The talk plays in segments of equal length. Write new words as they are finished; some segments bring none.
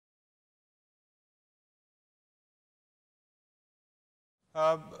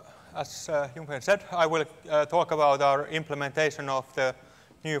As Jungfen said, I will talk about our implementation of the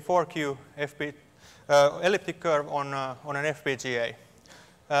new FourQ elliptic curve on an FPGA.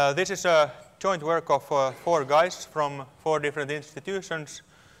 This is a joint work of 4 guys from 4 different institutions.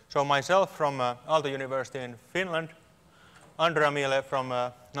 So myself from Aalto University in Finland, Andre Amiele from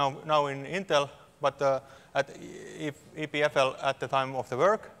now in Intel, but at EPFL at the time of the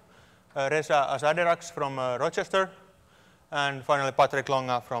work, Reza Asaderax from Rochester, and finally Patrick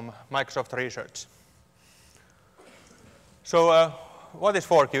Longa from Microsoft Research. So what is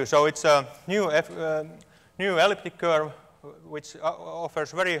FourQ? So it's a new elliptic curve which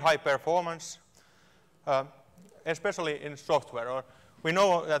offers very high performance, especially in software. Or we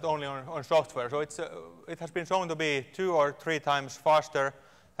know that only on software. So it has been shown to be 2 or 3 times faster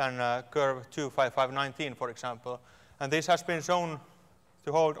than curve 25519, for example. And this has been shown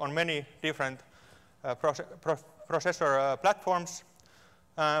to hold on many different processor platforms.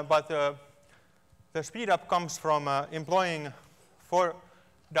 But the speed up comes from employing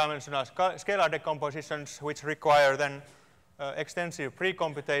 4-dimensional scalar decompositions, which require then extensive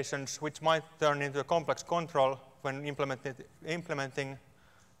pre-computations, which might turn into a complex control when implementing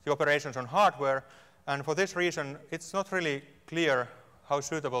the operations on hardware. And for this reason, it's not really clear how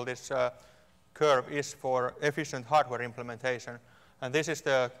suitable this curve is for efficient hardware implementation. And this is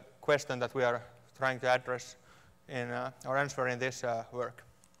the question that we are trying to address in our answer in this work.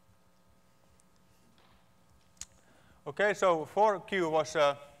 Okay, so FourQ was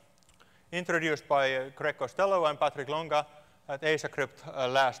introduced by Greg Costello and Patrick Longa at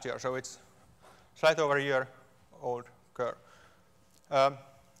AsiaCrypt last year. So it's slightly over a year old curve.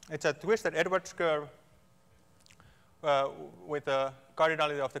 It's a twisted Edwards curve with a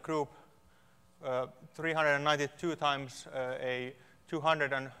cardinality of the group 392 times a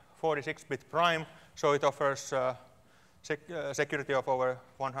 246-bit prime. So it offers security of over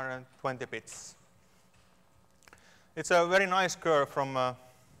 120 bits. It's a very nice curve from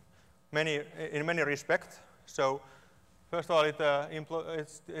in many respects. So first of all,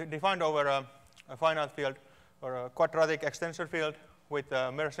 it's defined over a finite field or a quadratic extensor field with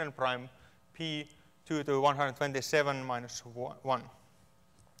a Mersenne prime p 2 to 127 minus 1.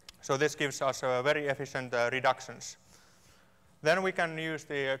 So this gives us very efficient reductions. Then we can use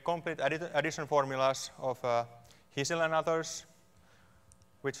the complete addition formulas of Hisel and others,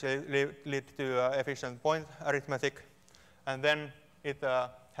 which lead to efficient point arithmetic. And then it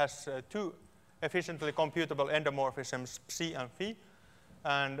has 2 efficiently computable endomorphisms, psi and phi.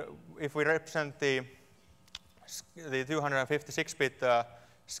 And if we represent the 256-bit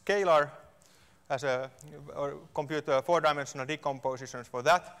scalar or compute 4-dimensional decompositions for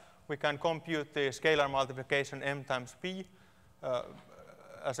that, we can compute the scalar multiplication m times p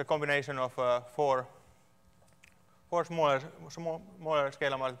as a combination of 4 smaller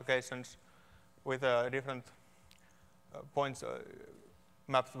scalar multiplications with different points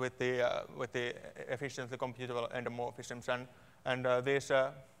mapped with the efficiently computable endomorphisms. And these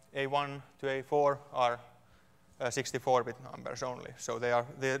A1 to A4 are 64-bit numbers only. So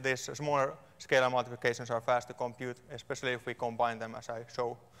these smaller scalar multiplications are fast to compute, especially if we combine them, as I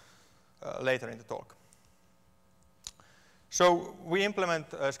show later in the talk. So we implement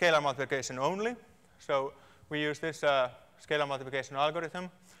scalar multiplication only. So we use this scalar multiplication algorithm,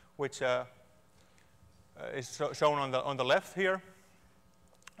 which is shown on the left here.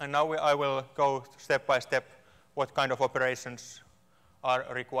 And now I will go step by step what kind of operations are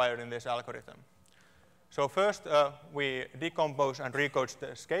required in this algorithm. So first, we decompose and recode the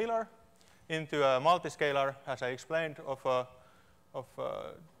scalar into a multiscalar, as I explained, of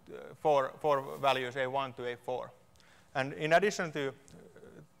 4 values, A1 to A4. And in addition to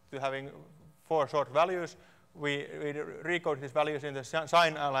having 4 short values, we recode these values in the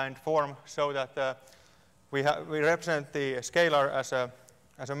sign-aligned form so that we represent the scalar as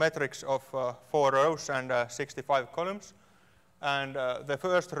a matrix of 4 rows and 65 columns. And the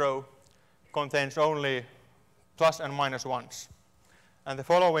first row contains only plus and minus 1s. And the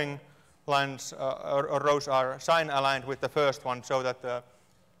following lines or rows are sign-aligned with the first one so that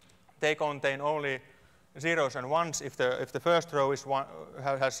they contain only 0s and 1s if the first row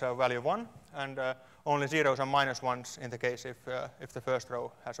has a value 1, and only 0s and minus 1s in the case if the first row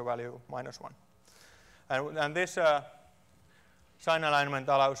has a value minus 1. And this sign alignment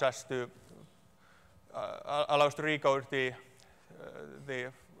allows us to recode the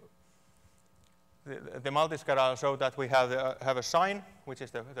multiscalar so that we have a sign, which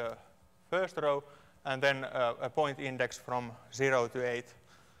is the first row, and then a point index from 0 to 8,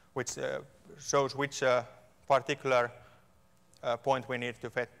 which shows which particular point we need to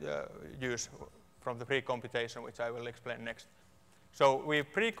use from the pre-computation, which I will explain next. So we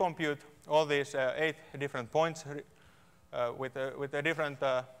pre-compute all these 8 different points with the different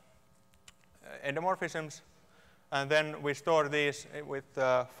endomorphisms, and then we store these with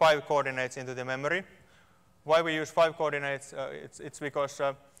 5 coordinates into the memory. Why we use 5 coordinates? It's because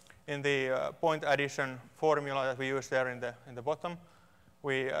in the point addition formula that we use there in the bottom,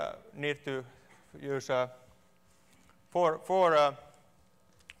 we need to use 4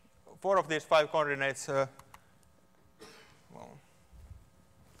 of these 5 coordinates.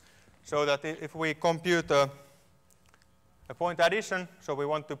 So that if we compute a point addition, so we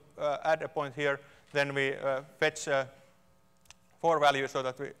want to add a point here, then we fetch 4 values so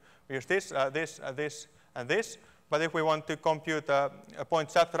that we use this, this, and this. But if we want to compute a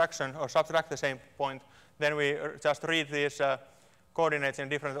point subtraction or subtract the same point, then we just read these coordinates in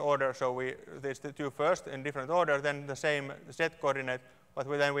different order. So these the 2 first in different order, then the same z coordinate, but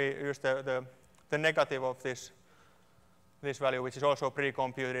then we use the negative of this value, which is also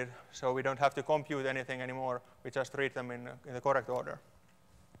pre-computed, so we don't have to compute anything anymore. We just read them in the correct order.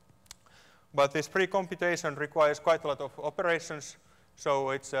 But this pre-computation requires quite a lot of operations, so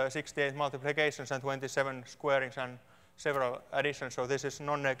it's 68 multiplications and 27 squarings and several additions. So this is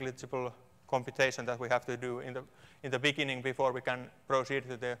non-negligible computation that we have to do in the beginning before we can proceed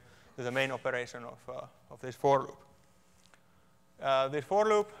to the main operation of this for loop. This for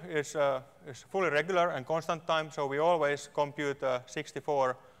loop is fully regular and constant time, so we always compute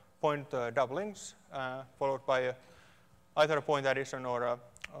 64 point doublings, followed by either a point addition or a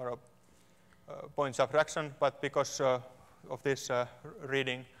point subtraction. But because of this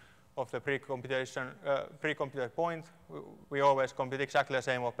reading of the pre-computed point, we always compute exactly the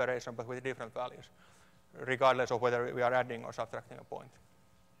same operation, but with different values, regardless of whether we are adding or subtracting a point.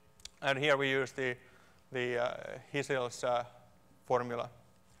 And here we use the Hissel's formula,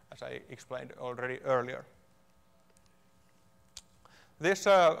 as I explained already earlier. This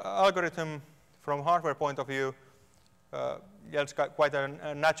algorithm, from hardware point of view, yields quite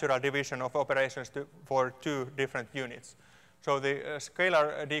a natural division of operations for 2 different units. So the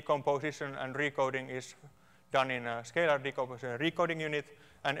scalar decomposition and recoding is done in a scalar decomposition and recoding unit,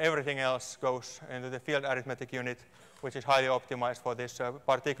 and everything else goes into the field arithmetic unit, which is highly optimized for this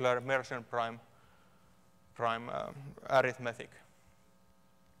particular Mersenne prime arithmetic.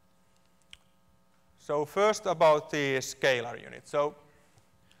 So first about the scalar unit. So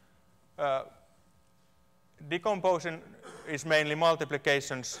decomposition is mainly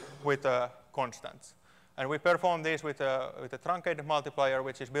multiplications with constants. And we perform these with a truncated multiplier,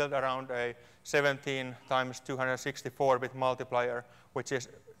 which is built around a 17 times 264-bit multiplier, which is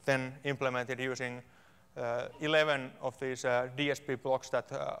then implemented using 11 of these DSP blocks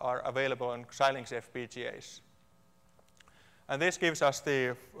that are available on Xilinx FPGAs. And this gives us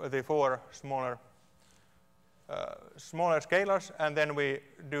the 4 smaller scalars, and then we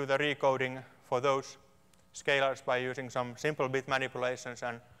do the recoding for those scalars by using some simple bit manipulations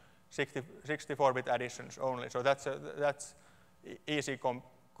and 64-bit additions only. So that's easy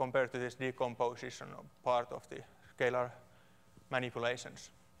compared to this decomposition part of the scalar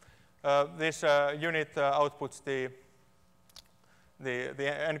manipulations. This unit outputs the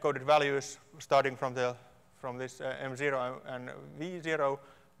encoded values starting from this M0 and V0,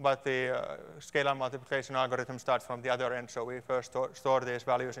 but the scalar multiplication algorithm starts from the other end. So we first store these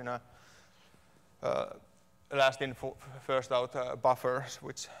values in a last in, first out buffers,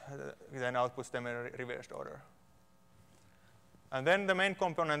 which then outputs them in a reversed order. And then the main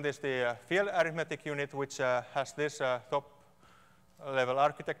component is the field arithmetic unit, which has this top level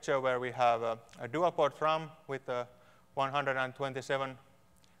architecture where we have a dual port RAM with a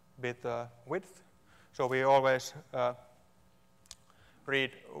 127-bit width. So we always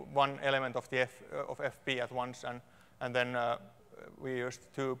read one element of the FP at once, and then we use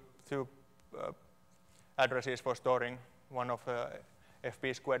two addresses for storing one of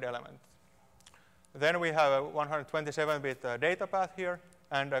FP squared element. Then we have a 127-bit data path here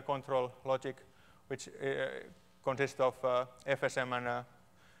and a control logic, which consists of FSM and a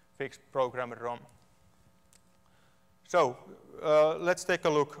fixed programmed ROM. So let's take a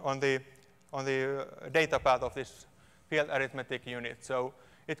look on the data path of this field arithmetic unit. So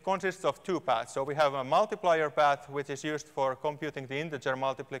it consists of 2 paths. So we have a multiplier path, which is used for computing the integer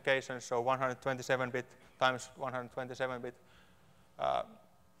multiplications, so 127-bit times 127-bit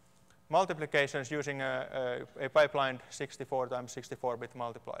multiplications using a pipelined 64 times 64-bit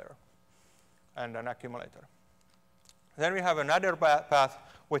multiplier and an accumulator. Then we have another path,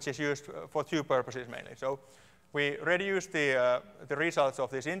 which is used for 2 purposes mainly. So we reduce the results of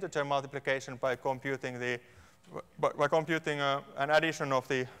this integer multiplication by computing an addition of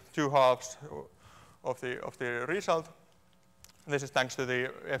the 2 halves of the result, This is thanks to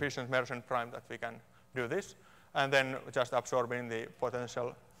the efficient Mersenne prime that we can do this, and then just absorbing the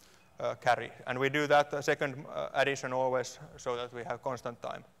potential carry. And we do that second addition always so that we have constant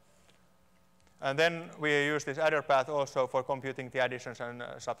time. And then we use this adder path also for computing the additions and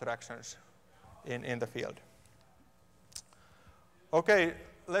subtractions in the field. Okay,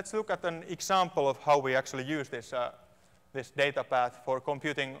 let's look at an example of how we actually use this, this data path for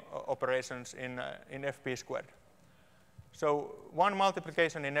computing operations in FP squared. So one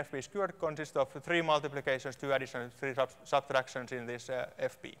multiplication in FP squared consists of 3 multiplications, 2 additions, 3 subtractions in this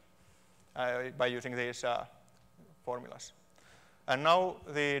FP by using these formulas. And now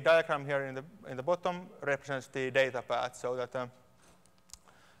the diagram here in the bottom represents the data path, so that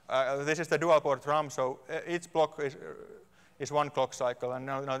this is the dual port RAM, so each block is 1 clock cycle, and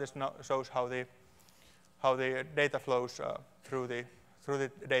now this shows how the data flows through the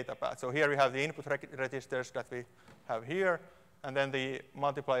data path. So here we have the input registers that we have here, and then the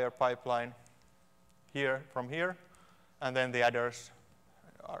multiplier pipeline here from here, and then the adders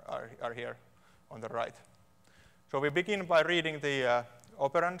are here on the right. So we begin by reading the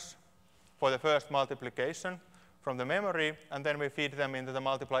operands for the first multiplication from the memory, and then we feed them into the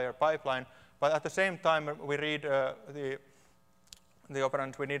multiplier pipeline. But at the same time, we read the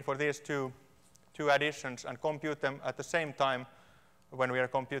operands we need for these two additions and compute them at the same time when we are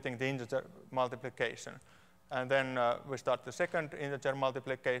computing the integer multiplication. And then we start the second integer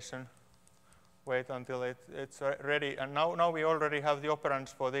multiplication, wait until it's ready. And now we already have the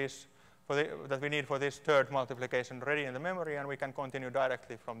operands for this, that we need for this third multiplication ready in the memory, and we can continue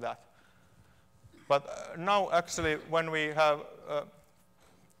directly from that. But now actually when we have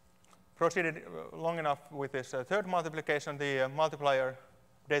proceeded long enough with this third multiplication, the multiplier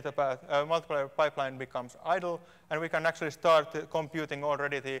data path, multiplier pipeline becomes idle, and we can actually start computing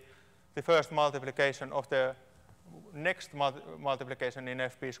already the first multiplication of the next multiplication in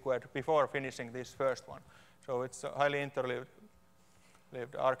FP squared before finishing this first one. So it's a highly interleaved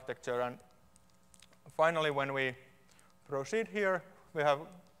architecture. And finally, when we proceed here, we have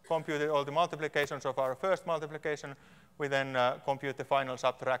computed all the multiplications of our first multiplication. We then compute the final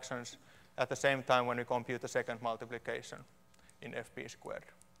subtractions at the same time when we compute the second multiplication in FP squared.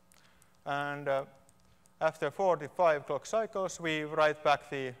 And after 45 clock cycles, we write back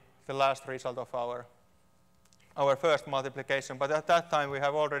the last result of our first multiplication. But at that time, we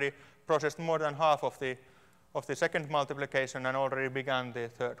have already processed more than half of the second multiplication and already began the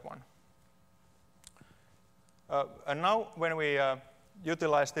third one. And now when we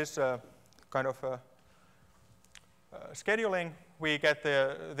utilize this kind of scheduling, we get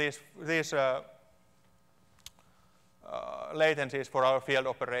these latencies for our field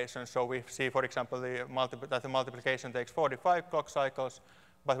operations. So we see, for example, that the multiplication takes 45 clock cycles,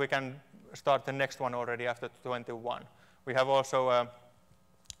 but we can start the next one already after 21. We have also a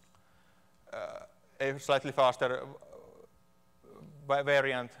slightly faster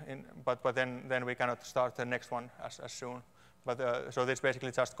variant, but then we cannot start the next one as soon. But so this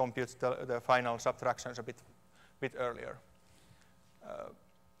basically just computes the final subtractions a bit earlier.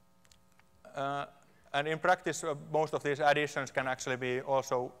 And in practice, most of these additions can actually be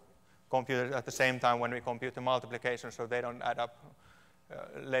also computed at the same time when we compute the multiplication, so they don't add up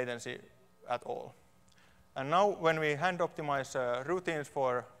latency at all. And now when we hand optimize routines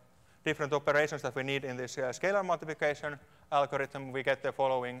for different operations that we need in this scalar multiplication algorithm, we get the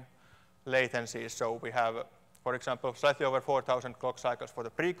following latencies. So we have, for example, slightly over 4,000 clock cycles for the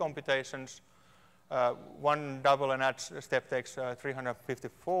pre-computations. One double and add step takes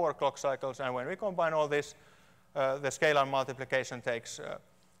 354 clock cycles, and when we combine all this, the scalar multiplication takes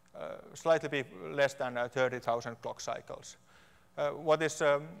slightly less than 30,000 clock cycles. What is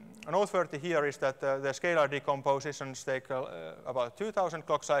noteworthy here is that the scalar decompositions take about 2,000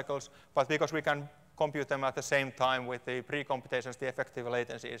 clock cycles, but because we can compute them at the same time with the pre-computations, the effective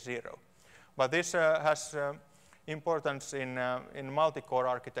latency is 0. But this has importance in multi-core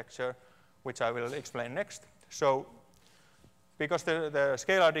architecture, which I will explain next. So because the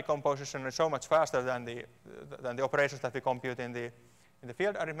scalar decomposition is so much faster than the operations that we compute in the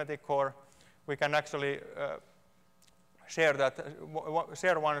field arithmetic core, we can actually share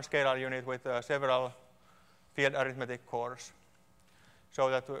one scalar unit with several field arithmetic cores, so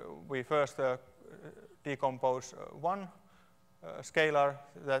that we first decompose one scalar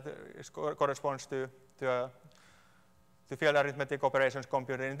that corresponds to field arithmetic operations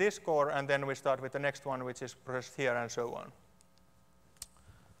computed in this core, and then we start with the next one, which is processed here, and so on.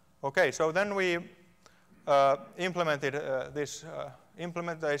 Okay, so then we implemented this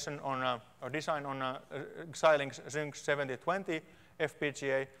implementation on or design on Xilinx Zynq 7020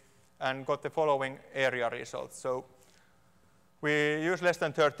 FPGA and got the following area results. So We use less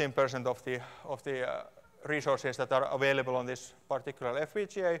than 13% of the resources that are available on this particular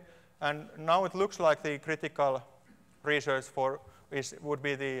FPGA. And now it looks like the critical research would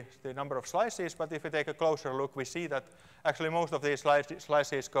be the number of slices. But if we take a closer look, we see that actually most of these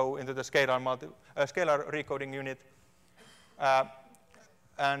slices go into the scalar recoding unit.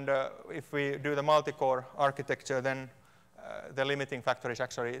 And if we do the multi-core architecture, then the limiting factor is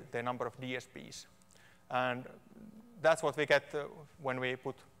actually the number of DSPs. And that's what we get when we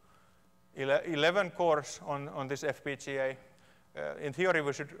put 11 cores on this FPGA. In theory,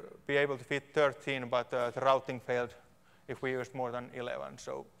 we should be able to fit 13, but the routing failed if we used more than 11.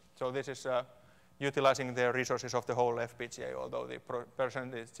 So this is utilizing the resources of the whole FPGA, although the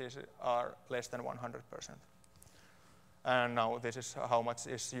percentages are less than 100%. And now this is how much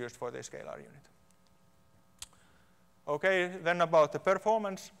is used for the scalar unit. Okay, then about the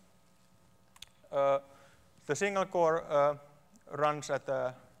performance. The single core runs at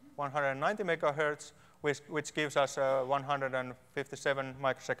 190 megahertz, which gives us 157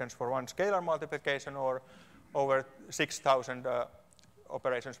 microseconds for one scalar multiplication, or over 6,000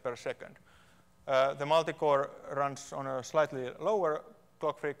 operations per second. The multi-core runs on a slightly lower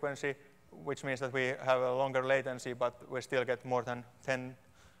clock frequency, which means that we have a longer latency, but we still get more than 10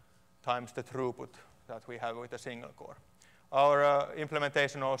 times the throughput that we have with a single core. Our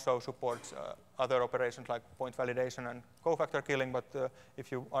implementation also supports other operations like point validation and cofactor killing, but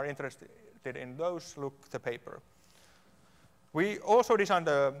if you are interested in those, look the paper. We also designed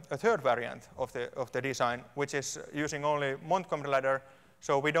a third variant of the design, which is using only Montgomery ladder,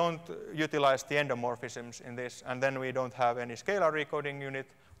 so we don't utilize the endomorphisms in this, and then we don't have any scalar recoding unit,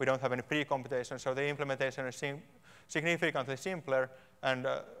 we don't have any pre-computation, so the implementation is significantly simpler and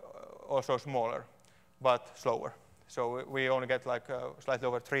also smaller, but slower. So we only get like slightly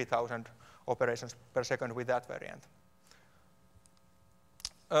over 3,000 operations per second with that variant.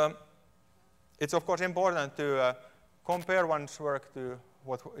 It's of course important to compare one's work to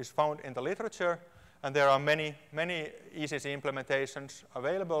what is found in the literature, and there are many ECC implementations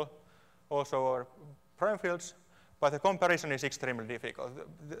available, also our prime fields, but the comparison is extremely difficult.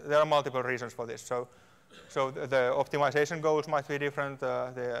 There are multiple reasons for this. So the optimization goals might be different,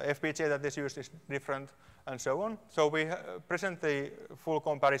 the FPGA that is used is different, and so on. So we present the full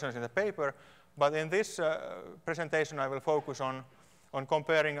comparisons in the paper, but in this presentation I will focus on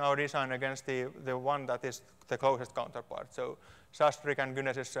comparing our design against the one that is the closest counterpart. So Shastrik and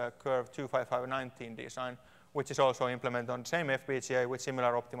Günes's curve 25519 design, which is also implemented on the same FPGA with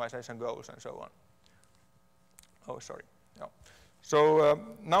similar optimization goals and so on. Oh, sorry. No. So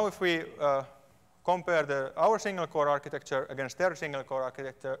now if we compare our single core architecture against their single core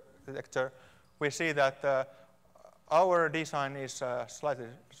architecture, we see that our design is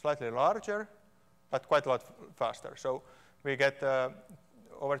slightly larger, but quite a lot faster. So we get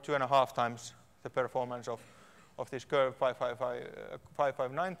over 2.5 times the performance of this curve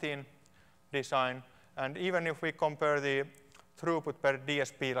 55519 design. And even if we compare the throughput per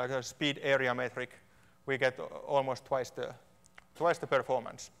DSP, like a speed area metric, we get almost twice the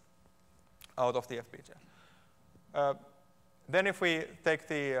performance out of the FPGA. Then if we take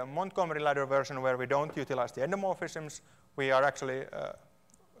the Montgomery ladder version where we don't utilize the endomorphisms, we are actually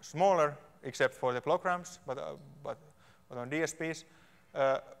smaller except for the programs, but on DSPs,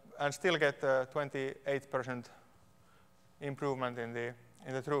 and still get 28% improvement in the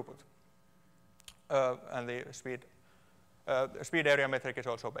throughput. And the speed area metric is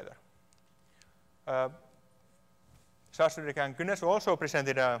also better. Shastrik and Günes also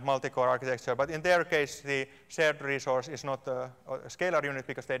presented a multi-core architecture, but in their case, the shared resource is not a scalar unit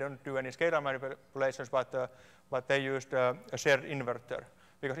because they don't do any scalar manipulations, but they used a shared inverter,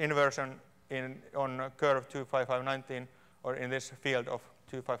 because inversion on curve 25519, or in this field of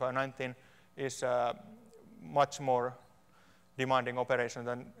 25519, is much more demanding operation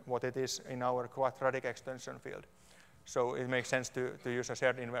than what it is in our quadratic extension field. So it makes sense to use a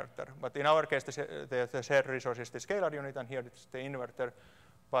shared inverter. But in our case, the shared resource is the scalar unit, and here it's the inverter.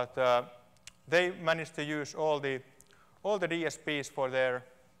 But they managed to use all the DSPs for their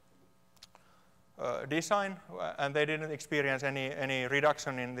design, and they didn't experience any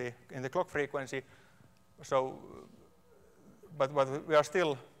reduction in the clock frequency. So, but we are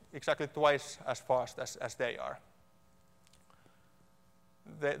still exactly twice as fast as they are.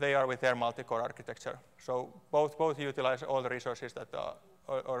 They are with their multi-core architecture. So both utilize all the resources that are,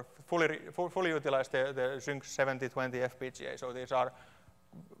 or fully utilize the Sync 7020 FPGA. So these are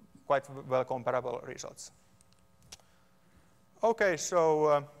quite well comparable results. Okay,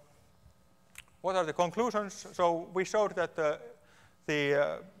 so what are the conclusions? So we showed that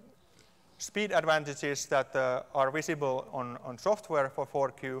the speed advantages that are visible on software for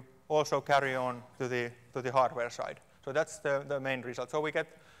FourQ also carry on to the hardware side. So that's the main result. So we get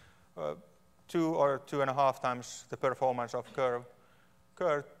 2 or 2.5 times the performance of Curve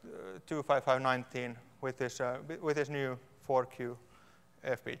 25519 with this new FourQ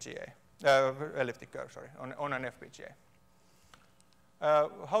FPGA, elliptic curve, sorry, on an FPGA.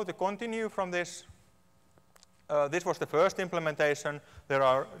 How to continue from this? This was the first implementation.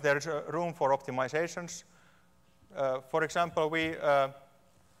 There is room for optimizations. For example,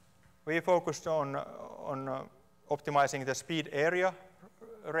 we focused on optimizing the speed area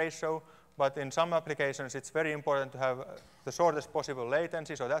ratio, but in some applications it's very important to have the shortest possible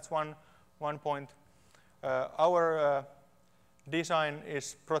latency, so that's one point. Our design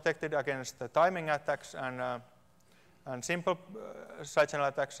is protected against the timing attacks and simple side channel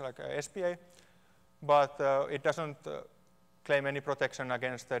attacks like SPA, but it doesn't claim any protection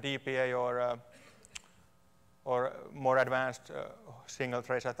against the DPA or more advanced single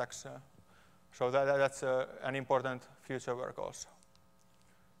trace attacks. So that's an important future work also.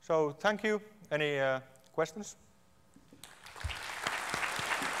 So thank you. Any questions?